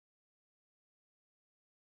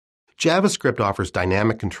JavaScript offers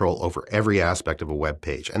dynamic control over every aspect of a web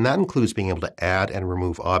page, and that includes being able to add and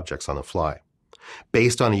remove objects on the fly.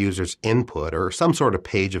 Based on a user's input or some sort of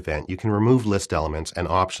page event, you can remove list elements and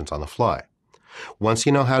options on the fly. Once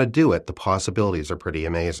you know how to do it, the possibilities are pretty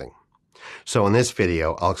amazing. So in this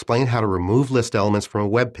video, I'll explain how to remove list elements from a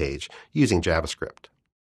web page using JavaScript.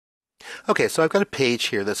 Okay, so I've got a page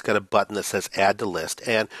here that's got a button that says Add to List,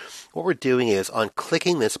 and what we're doing is on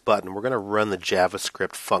clicking this button, we're going to run the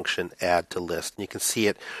JavaScript function Add to List. And you can see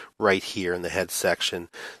it right here in the head section.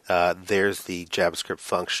 There's the JavaScript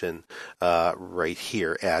function right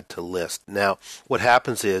here, Add to List. Now, what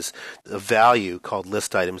happens is a value called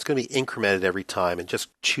list item is going to be incremented every time and just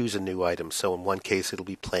choose a new item. So in one case, it'll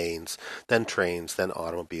be planes, then trains, then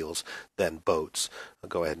automobiles, then boats. I'll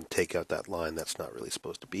go ahead and take out that line. That's not really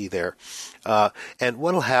supposed to be there. And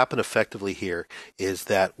what will happen effectively here is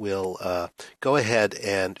that we'll go ahead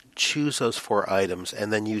and choose those four items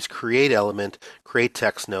and then use create element, create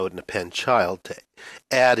text node, and append child to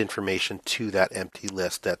add information to that empty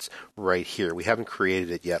list that's right here. We haven't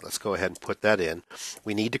created it yet. Let's go ahead and put that in.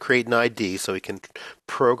 We need to create an ID so we can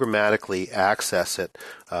programmatically access it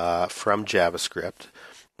from JavaScript.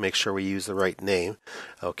 Make sure we use the right name.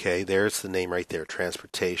 Okay, there's the name right there,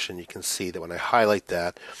 transportation. You can see that when I highlight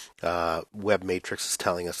that, Web Matrix is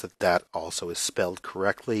telling us that that also is spelled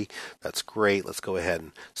correctly. That's great. Let's go ahead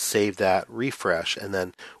and save that, refresh, and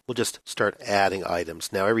then we'll just start adding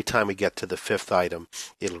items. Now, every time we get to the fifth item,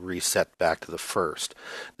 it'll reset back to the first.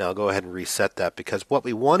 Now, I'll go ahead and reset that because what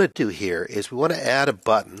we want to do here is we want to add a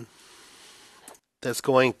button that's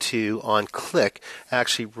going to, on click,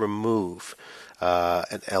 actually remove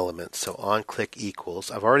an element. So on click equals.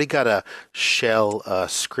 I've already got a shell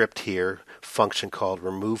script here, function called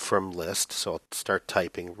remove from list. So I'll start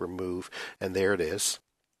typing remove, and there it is.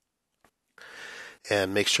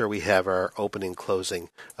 And make sure we have our opening and closing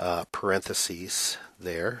parentheses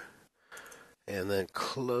there. And then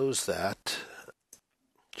close that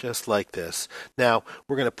just like this. Now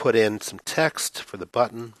we're going to put in some text for the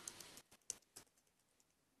button.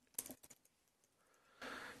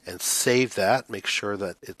 And save that. Make sure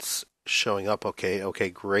that it's showing up okay. Okay,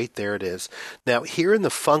 great. There it is. Now, here in the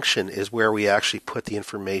function is where we actually put the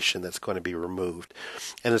information that's going to be removed.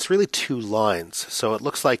 And it's really two lines. So it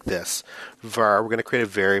looks like this. Var, we're going to create a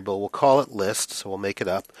variable. We'll call it list, so we'll make it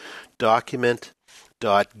up.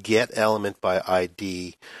 Document.getElement by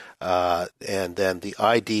ID. And then the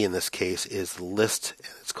ID in this case is the list, and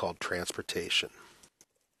it's called transportation.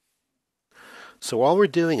 So all we're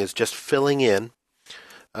doing is just filling in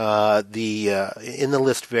in the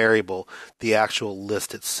list variable, the actual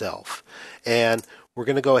list itself. And we're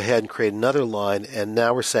going to go ahead and create another line, and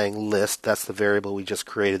now we're saying list, that's the variable we just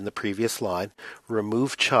created in the previous line,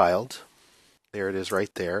 remove child, there it is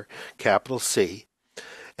right there, capital C,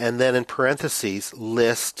 and then in parentheses,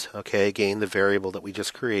 list, okay, again, the variable that we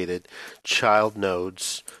just created, child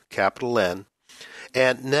nodes, capital N.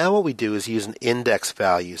 And now what we do is use an index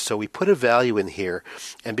value. So we put a value in here,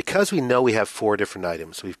 and because we know we have four different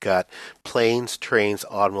items, we've got planes, trains,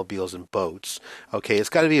 automobiles, and boats. Okay, it's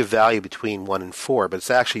got to be a value between 1 and 4, but it's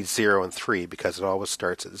actually 0 and 3 because it always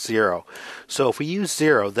starts at 0. So if we use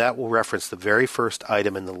 0, that will reference the very first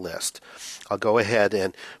item in the list. I'll go ahead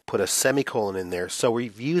and put a semicolon in there. So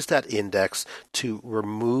we've used that index to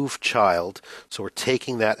remove child. So we're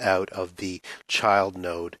taking that out of the child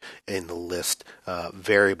node in the list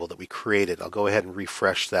variable that we created. I'll go ahead and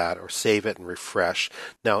refresh that, or save it and refresh.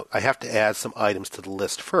 Now I have to add some items to the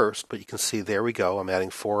list first, but you can see there we go. I'm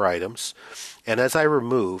adding 4 items. And as I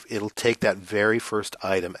remove, it'll take that very first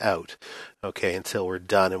item out, okay, until we're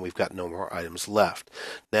done and we've got no more items left.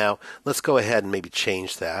 Now let's go ahead and maybe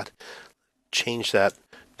change that. Change that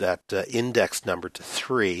index number to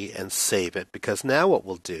 3 and save it, because now what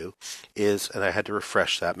we'll do is, and I had to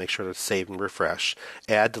refresh that, make sure to save and refresh,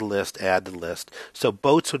 add to list, add to list. So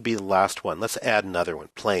boats would be the last one. Let's add another one,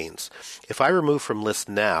 planes. If I remove from list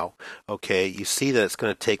now, okay, you see that it's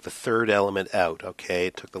going to take the third element out, okay,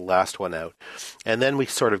 it took the last one out, and then we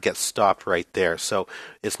sort of get stopped right there. So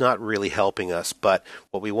it's not really helping us, but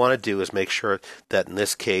what we want to do is make sure that in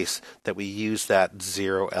this case that we use that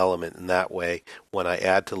 0 element, in that way when I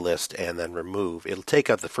add to list and then remove, it'll take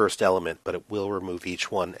out the first element, but it will remove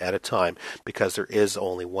each one at a time because there is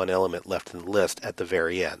only one element left in the list at the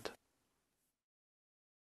very end.